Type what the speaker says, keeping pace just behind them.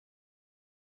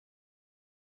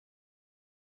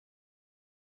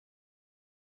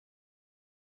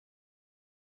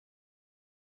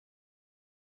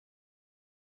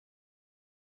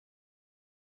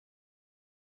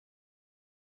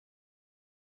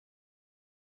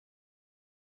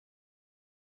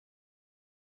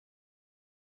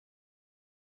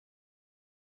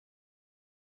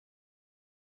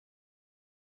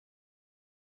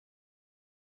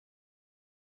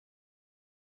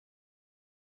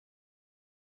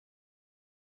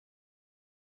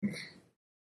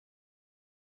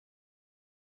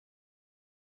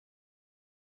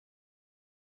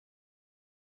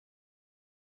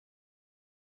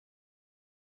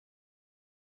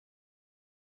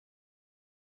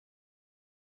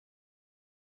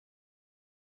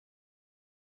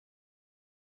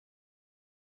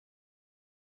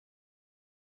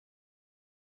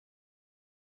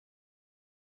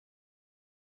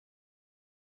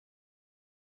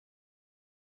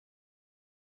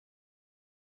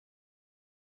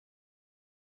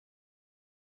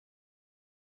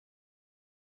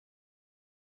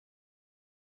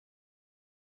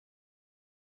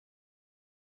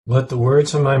Let the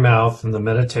words of my mouth and the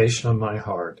meditation of my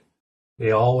heart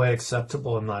be always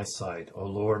acceptable in thy sight, O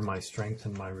Lord, my strength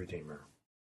and my Redeemer.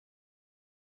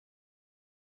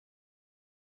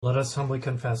 Let us humbly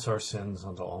confess our sins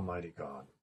unto Almighty God.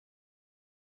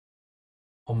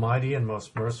 Almighty and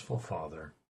most merciful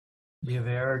Father, we have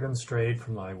erred and strayed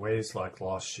from thy ways like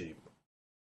lost sheep.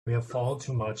 We have followed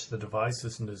too much the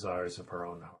devices and desires of our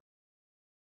own heart.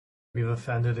 We have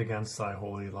offended against thy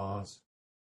holy laws.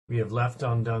 We have left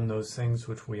undone those things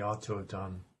which we ought to have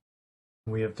done.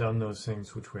 And we have done those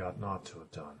things which we ought not to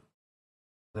have done.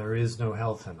 There is no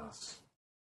health in us.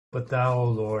 But thou, O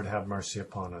Lord, have mercy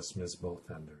upon us, miserable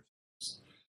offenders.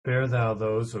 Spare thou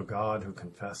those, O God, who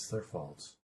confess their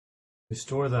faults.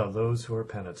 Restore thou those who are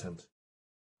penitent,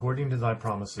 according to thy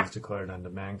promises declared unto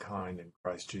mankind in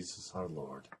Christ Jesus our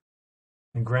Lord.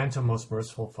 And grant, O most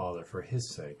merciful Father, for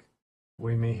his sake,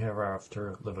 we may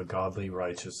hereafter live a godly,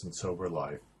 righteous, and sober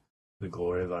life, to the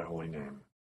glory of thy holy name.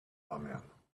 Amen.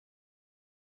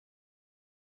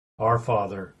 Our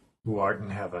Father, who art in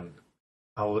heaven,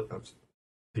 hallowed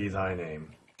be thy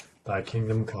name. Thy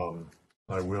kingdom come,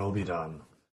 thy will be done,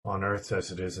 on earth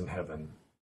as it is in heaven.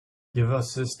 Give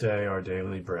us this day our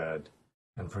daily bread,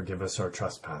 and forgive us our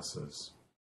trespasses,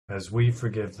 as we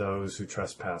forgive those who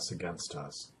trespass against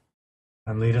us.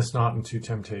 And lead us not into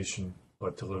temptation,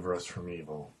 but deliver us from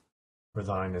evil. For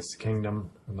thine is the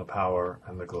kingdom, and the power,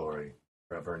 and the glory,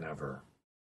 forever and ever.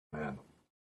 Amen.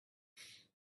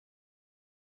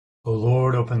 O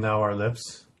Lord, open thou our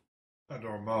lips, and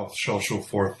our mouth shall show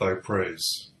forth thy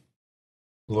praise.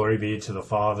 Glory be to the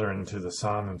Father, and to the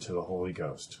Son, and to the Holy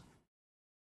Ghost.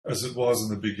 As it was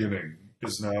in the beginning,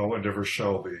 is now, and ever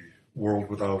shall be, world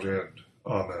without end.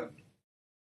 Amen.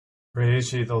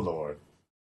 Praise ye the Lord.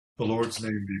 The Lord's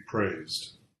name be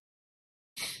praised.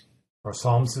 Our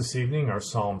psalms this evening are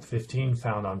Psalm 15,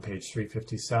 found on page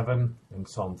 357, and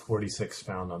Psalm 46,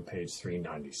 found on page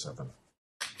 397.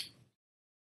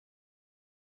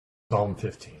 Psalm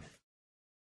 15.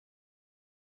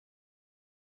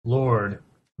 Lord,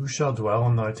 who shall dwell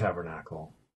in thy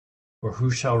tabernacle, or who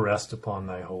shall rest upon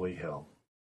thy holy hill?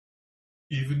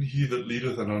 Even he that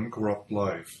leadeth an uncorrupt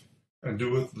life, and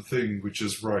doeth the thing which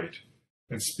is right,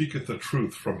 and speaketh the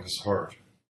truth from his heart.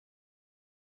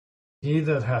 He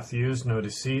that hath used no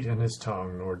deceit in his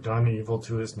tongue, nor done evil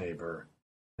to his neighbor,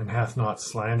 and hath not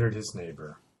slandered his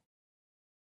neighbor.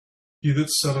 He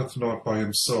that sitteth not by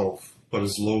himself, but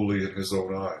is lowly in his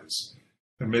own eyes,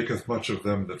 and maketh much of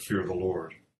them that fear the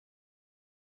Lord.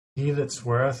 He that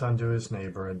sweareth unto his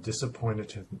neighbor, and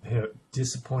disappointeth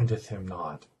him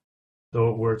not, though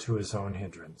it were to his own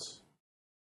hindrance.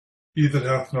 He that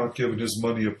hath not given his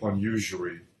money upon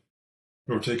usury,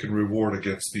 nor taken reward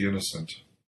against the innocent.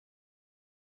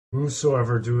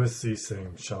 Whosoever doeth these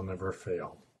things shall never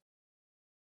fail.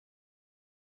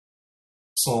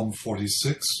 Psalm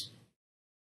 46.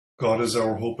 God is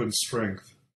our hope and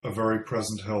strength, a very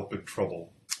present help in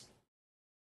trouble.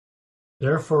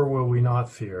 Therefore will we not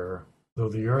fear, though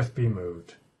the earth be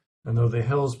moved, and though the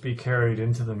hills be carried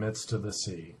into the midst of the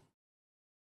sea.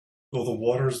 Though the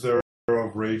waters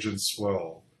thereof rage and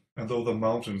swell, and though the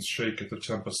mountains shake at the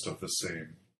tempest of the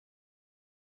same.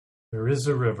 There is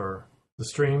a river, the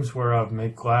streams whereof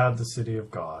make glad the city of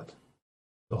God,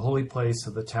 the holy place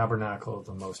of the tabernacle of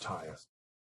the Most Highest.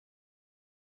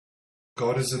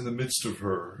 God is in the midst of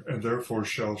her, and therefore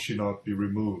shall she not be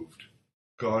removed.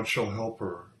 God shall help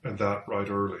her, and that right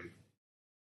early.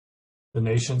 The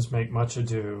nations make much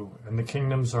ado, and the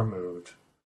kingdoms are moved.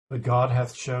 But God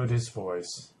hath showed his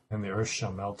voice, and the earth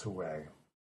shall melt away.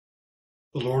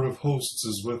 The Lord of hosts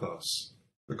is with us.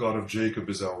 The God of Jacob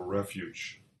is our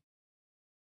refuge.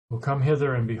 O come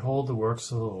hither and behold the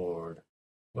works of the Lord,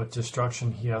 what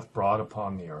destruction he hath brought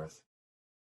upon the earth.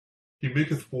 He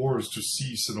maketh wars to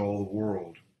cease in all the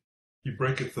world. He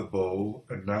breaketh the bow,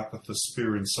 and knappeth the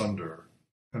spear in sunder,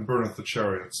 and burneth the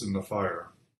chariots in the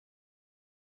fire.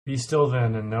 Be still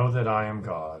then, and know that I am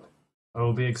God. I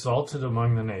will be exalted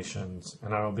among the nations,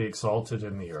 and I will be exalted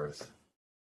in the earth.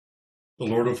 The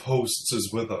Lord of hosts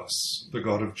is with us. The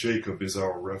God of Jacob is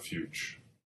our refuge.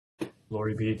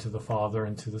 Glory be to the Father,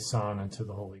 and to the Son, and to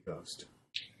the Holy Ghost.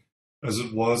 As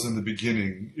it was in the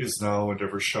beginning, is now, and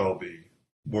ever shall be,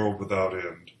 world without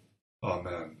end.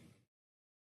 Amen.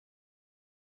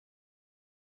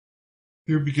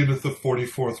 Here beginneth the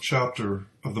 44th chapter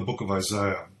of the book of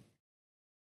Isaiah.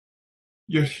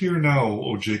 Yet hear now,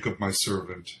 O Jacob my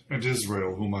servant, and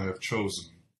Israel whom I have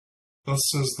chosen. Thus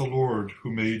says the Lord,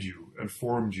 who made you, and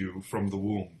formed you from the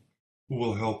womb, who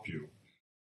will help you.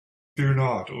 Fear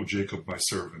not, O Jacob my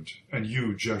servant, and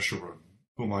you, Jeshurun,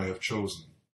 whom I have chosen.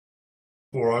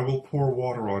 For I will pour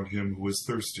water on him who is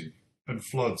thirsty, and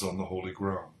floods on the holy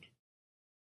ground.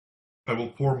 I will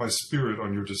pour my spirit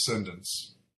on your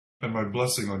descendants, and my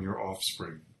blessing on your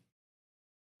offspring.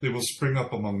 They will spring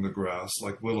up among the grass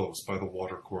like willows by the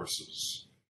watercourses.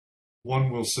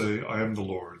 One will say, I am the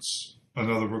Lord's.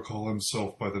 Another will call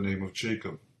himself by the name of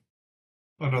Jacob.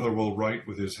 Another will write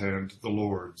with his hand, the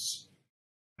Lord's,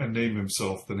 and name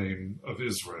himself the name of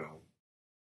Israel.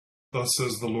 Thus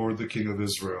says the Lord, the King of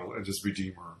Israel and his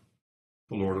Redeemer,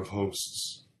 the Lord of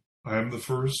hosts. I am the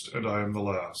first and I am the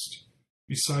last.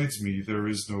 Besides me there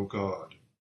is no God.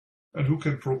 And who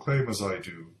can proclaim as I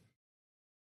do?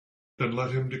 Then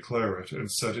let him declare it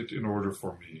and set it in order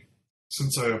for me,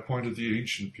 since I appointed the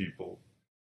ancient people.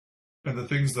 And the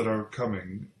things that are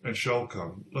coming and shall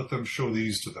come, let them show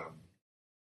these to them.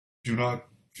 Do not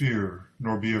fear,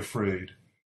 nor be afraid.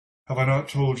 Have I not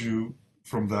told you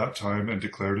from that time and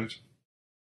declared it?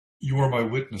 You are my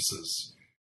witnesses.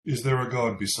 Is there a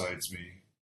God besides me?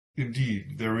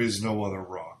 Indeed, there is no other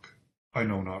rock. I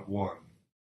know not one.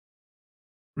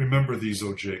 Remember these,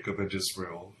 O Jacob and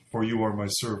Israel, for you are my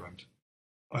servant.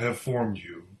 I have formed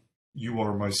you. You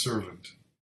are my servant.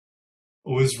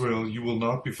 O Israel, you will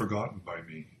not be forgotten by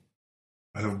me.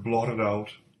 I have blotted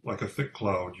out, like a thick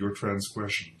cloud, your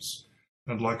transgressions,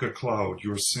 and like a cloud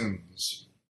your sins.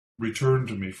 Return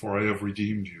to me, for I have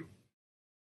redeemed you.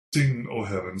 Sing, O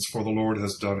heavens, for the Lord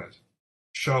has done it.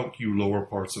 Shout, you lower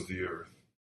parts of the earth.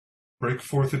 Break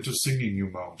forth into singing, you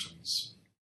mountains,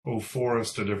 O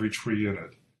forest and every tree in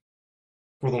it.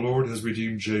 For the Lord has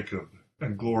redeemed Jacob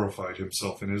and glorified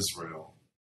himself in Israel.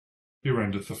 Here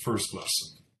endeth the first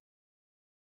lesson.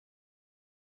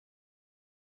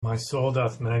 My soul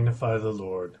doth magnify the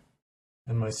Lord,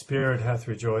 and my spirit hath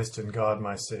rejoiced in God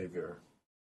my Saviour.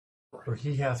 For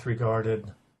he hath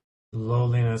regarded the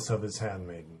lowliness of his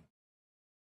handmaiden.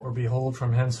 For behold,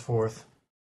 from henceforth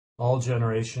all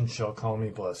generations shall call me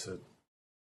blessed.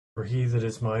 For he that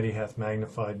is mighty hath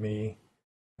magnified me,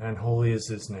 and holy is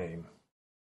his name.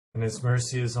 And his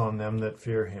mercy is on them that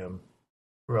fear him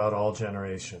throughout all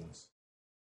generations.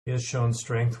 He has shown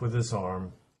strength with his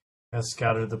arm, hath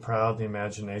scattered the proud in the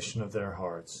imagination of their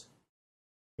hearts.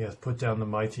 He hath put down the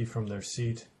mighty from their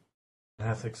seat, and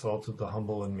hath exalted the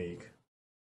humble and meek.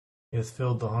 He hath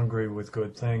filled the hungry with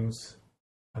good things,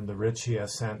 and the rich he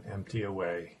hath sent empty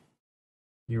away.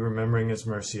 He, remembering his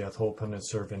mercy, hath opened his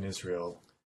servant Israel,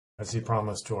 as he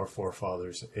promised to our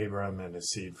forefathers, Abraham and his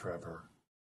seed forever.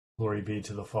 Glory be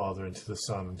to the Father, and to the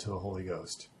Son, and to the Holy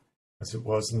Ghost, as it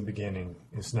was in the beginning,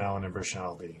 is now, and ever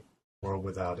shall be, world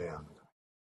without end.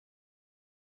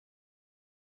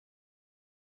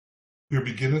 Here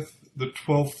beginneth the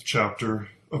 12th chapter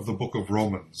of the book of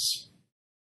Romans.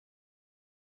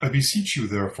 I beseech you,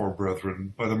 therefore,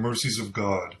 brethren, by the mercies of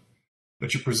God,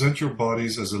 that you present your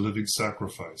bodies as a living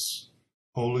sacrifice,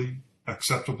 holy,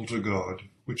 acceptable to God,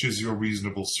 which is your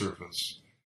reasonable service.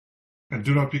 And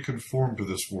do not be conformed to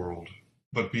this world,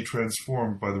 but be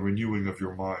transformed by the renewing of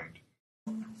your mind,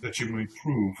 that you may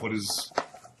prove what is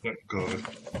that good,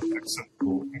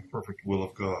 acceptable, and perfect will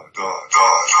of God.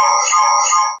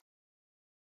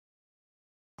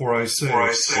 For I say, through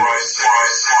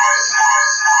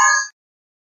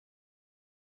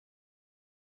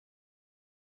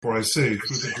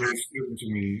the grace given to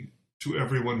me, to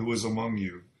everyone who is among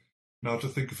you, not to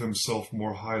think of himself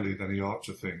more highly than he ought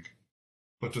to think,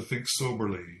 but to think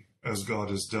soberly, as God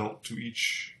has dealt to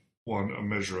each one a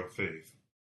measure of faith.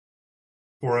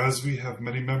 For as we have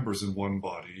many members in one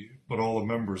body, but all the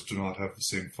members do not have the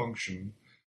same function,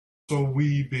 so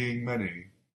we, being many,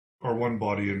 are one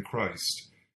body in Christ,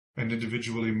 and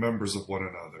individually members of one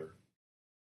another.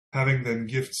 Having then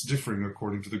gifts differing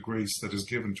according to the grace that is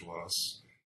given to us,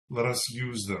 let us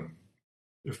use them.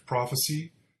 If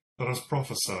prophecy, let us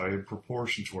prophesy in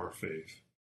proportion to our faith.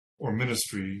 Or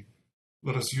ministry,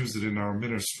 let us use it in our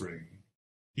ministering.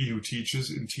 He who teaches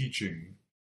in teaching.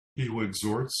 He who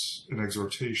exhorts in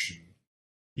exhortation.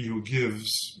 He who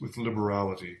gives with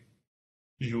liberality.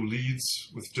 He who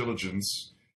leads with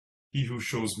diligence. He who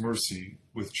shows mercy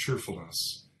with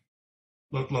cheerfulness.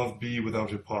 Let love be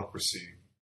without hypocrisy.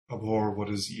 Abhor what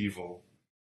is evil.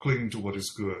 Cling to what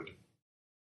is good.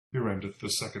 Here endeth the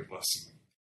second lesson.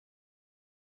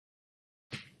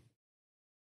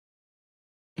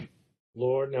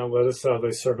 Lord, now lettest thou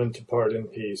thy servant depart in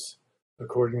peace,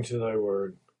 according to thy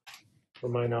word. For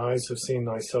mine eyes have seen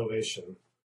thy salvation,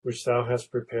 which thou hast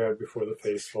prepared before the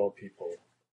face of all people,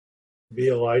 to be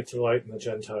a light to lighten the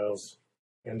Gentiles,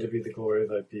 and to be the glory of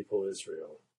thy people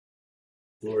Israel.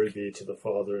 Glory be to the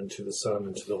Father, and to the Son,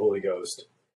 and to the Holy Ghost,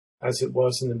 as it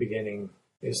was in the beginning,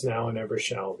 is now, and ever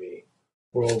shall be,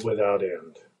 world without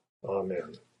end.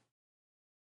 Amen.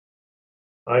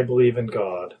 I believe in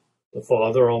God, the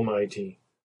Father Almighty,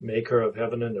 maker of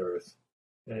heaven and earth,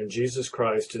 and in Jesus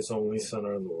Christ, his only Son,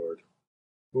 our Lord,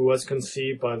 who was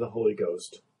conceived by the Holy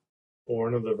Ghost,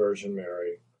 born of the Virgin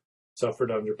Mary,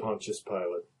 suffered under Pontius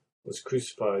Pilate, was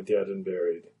crucified, dead, and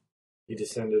buried. He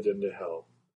descended into hell.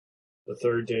 The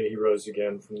third day he rose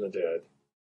again from the dead.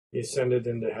 He ascended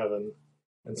into heaven,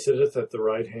 and sitteth at the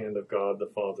right hand of God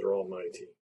the Father Almighty.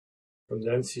 From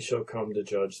thence he shall come to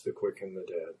judge the quick and the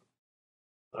dead.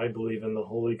 I believe in the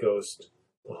Holy Ghost,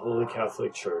 the Holy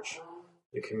Catholic Church,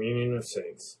 the communion of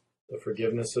saints, the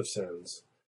forgiveness of sins,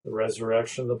 the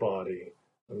resurrection of the body,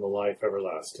 and the life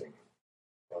everlasting.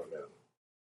 Amen.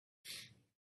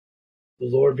 The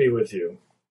Lord be with you.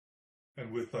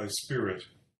 And with thy spirit.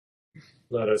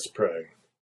 Let us pray.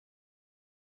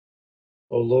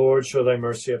 O Lord, show thy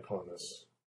mercy upon us.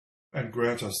 And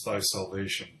grant us thy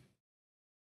salvation.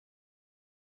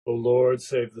 O Lord,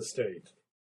 save the state.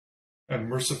 And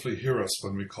mercifully hear us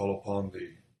when we call upon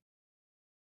thee.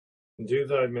 Endue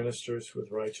thy ministers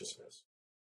with righteousness.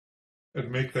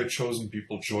 And make thy chosen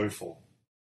people joyful.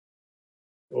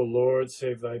 O Lord,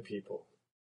 save thy people.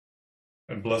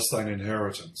 And bless thine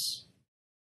inheritance.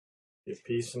 Give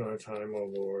peace in our time,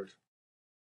 O Lord.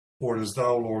 For it is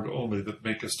thou, Lord, only that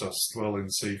makest us dwell in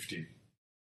safety.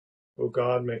 O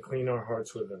God, make clean our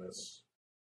hearts within us.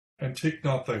 And take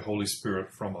not thy Holy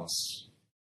Spirit from us.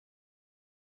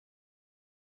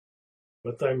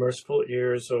 Let thy merciful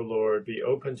ears, O Lord, be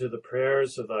open to the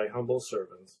prayers of thy humble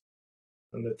servants,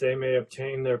 and that they may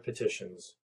obtain their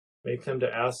petitions. Make them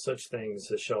to ask such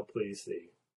things as shall please thee.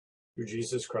 Through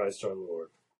Jesus Christ our Lord.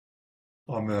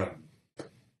 Amen.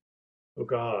 O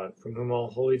God, from whom all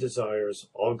holy desires,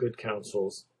 all good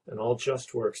counsels, and all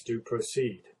just works do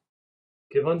proceed,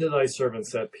 give unto thy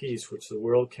servants that peace which the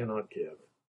world cannot give,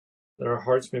 that our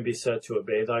hearts may be set to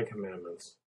obey thy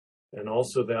commandments, and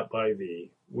also that by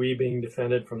thee, we being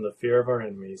defended from the fear of our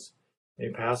enemies, may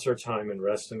pass our time in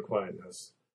rest and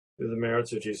quietness, through the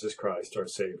merits of Jesus Christ our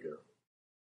Savior.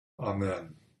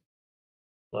 Amen.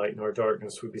 Lighten our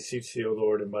darkness, we beseech thee, O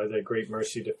Lord, and by thy great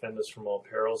mercy defend us from all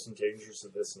perils and dangers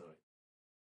of this night.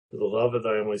 For the love of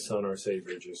thy only Son, our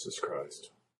Savior, Jesus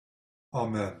Christ.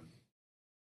 Amen.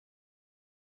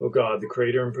 O God, the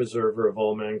creator and preserver of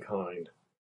all mankind,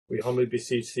 we humbly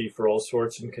beseech thee for all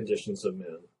sorts and conditions of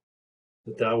men,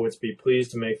 that thou wouldst be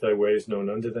pleased to make thy ways known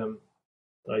unto them,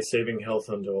 thy saving health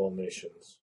unto all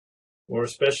nations. More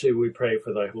especially we pray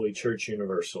for thy holy Church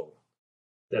universal,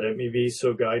 that it may be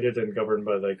so guided and governed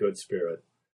by thy good Spirit,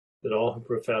 that all who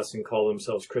profess and call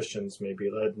themselves Christians may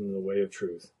be led in the way of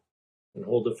truth, and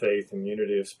hold the faith and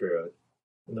unity of spirit,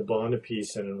 in the bond of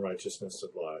peace and in righteousness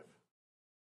of life.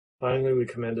 Finally, we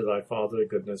commend to thy fatherly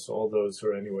goodness all those who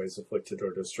are anyways afflicted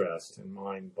or distressed in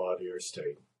mind, body, or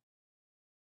state.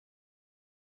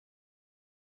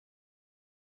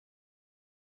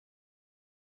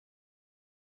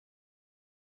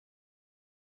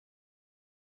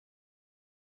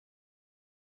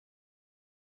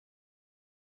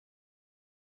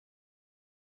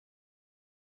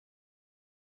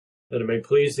 That it may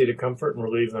please thee to comfort and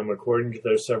relieve them according to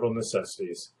their several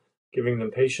necessities, giving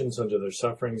them patience under their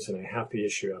sufferings and a happy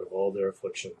issue out of all their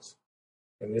afflictions.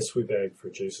 And this we beg for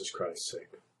Jesus Christ's sake.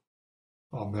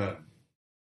 Amen.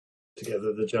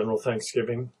 Together the general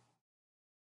thanksgiving.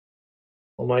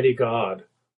 Almighty God,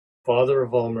 Father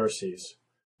of all mercies,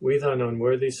 we thine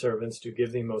unworthy servants do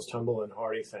give thee most humble and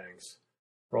hearty thanks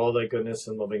for all thy goodness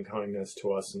and loving kindness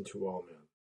to us and to all men.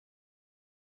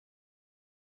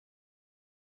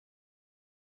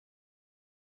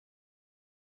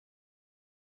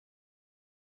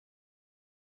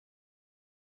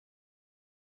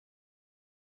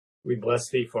 We bless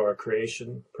thee for our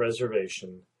creation,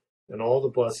 preservation, and all the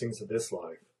blessings of this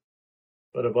life,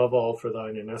 but above all for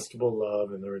thine inestimable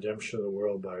love and the redemption of the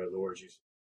world by our Lord Jesus,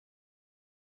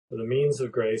 for the means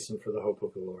of grace and for the hope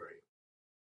of glory.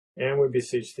 And we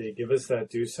beseech thee, give us that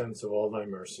due sense of all thy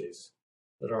mercies,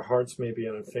 that our hearts may be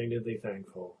unfeignedly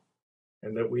thankful,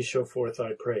 and that we show forth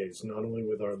thy praise, not only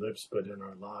with our lips but in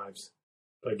our lives,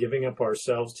 by giving up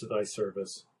ourselves to thy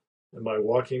service, and by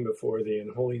walking before thee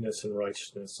in holiness and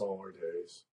righteousness all our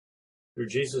days. Through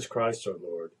Jesus Christ our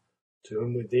Lord, to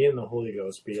whom with thee and the Holy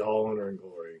Ghost be all honor and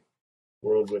glory,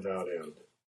 world without end.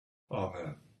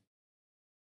 Amen.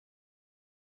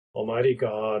 Almighty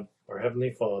God, our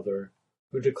heavenly Father,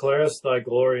 who declarest thy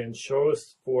glory and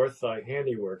showest forth thy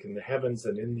handiwork in the heavens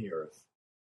and in the earth,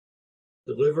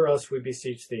 deliver us, we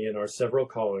beseech thee, in our several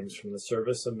callings from the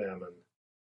service of mammon,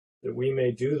 that we may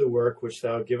do the work which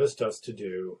thou givest us to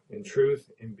do, in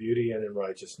truth, in beauty, and in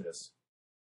righteousness,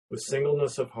 with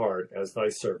singleness of heart as thy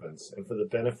servants, and for the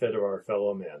benefit of our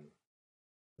fellow men.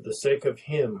 For the sake of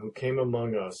him who came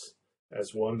among us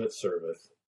as one that serveth,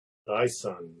 thy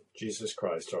Son, Jesus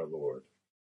Christ our Lord.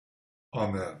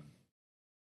 Amen.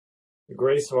 The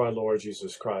grace of our Lord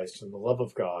Jesus Christ, and the love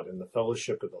of God, and the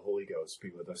fellowship of the Holy Ghost be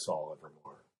with us all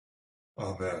evermore.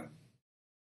 Amen.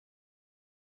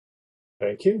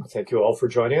 Thank you. Thank you all for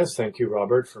joining us. Thank you,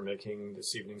 Robert, for making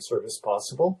this evening's service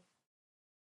possible.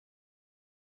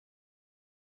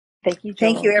 Thank you,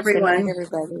 Joel. Thank you, everyone. Good night,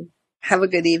 everybody. Have a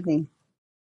good evening.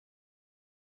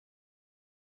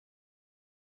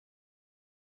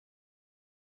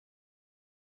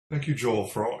 Thank you, Joel,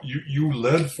 for all, you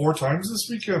led 4 times this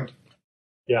weekend.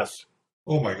 Yes.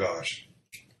 Oh my gosh,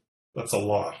 that's a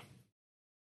lot.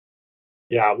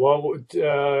 Yeah, well,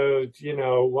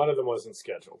 one of them wasn't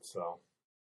scheduled, so.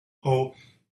 Oh,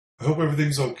 I hope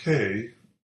everything's okay.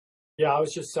 Yeah, I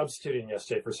was just substituting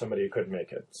yesterday for somebody who couldn't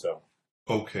make it, so.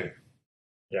 Okay.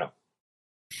 Yeah.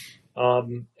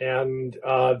 And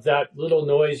that little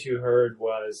noise you heard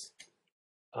was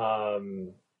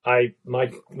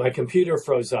my computer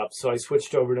froze up, so I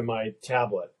switched over to my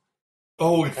tablet.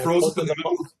 Oh, it froze up in the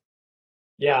middle?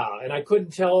 Yeah, and I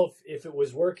couldn't tell if it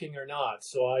was working or not.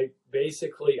 So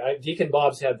Deacon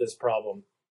Bob's had this problem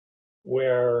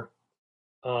where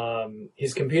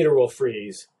his computer will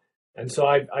freeze. And so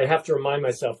I have to remind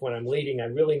myself when I'm leading, I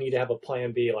really need to have a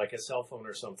plan B, like a cell phone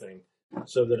or something,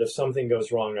 so that if something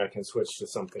goes wrong, I can switch to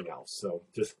something else. So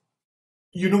just...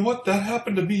 You know what? That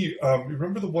happened to me.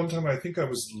 Remember the one time I think I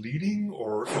was leading,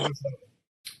 or it was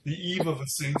the eve of a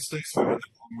Saints Day, so I had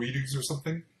long readings or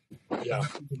something? Yeah. It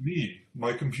happened to me.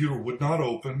 My computer would not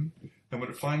open, and when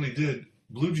it finally did,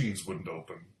 Blue Jeans wouldn't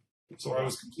open. So I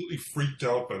was completely freaked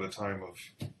out by the time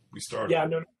we started. Yeah,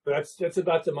 no, that's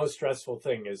about the most stressful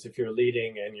thing, is if you're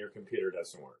leading and your computer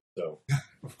doesn't work. So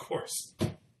Of course.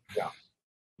 yeah.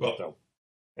 Well, so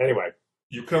anyway,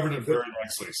 you covered it very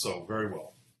nicely, so very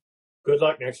well. Good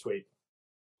luck next week.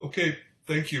 Okay,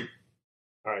 thank you.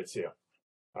 All right, see ya.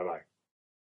 Bye-bye.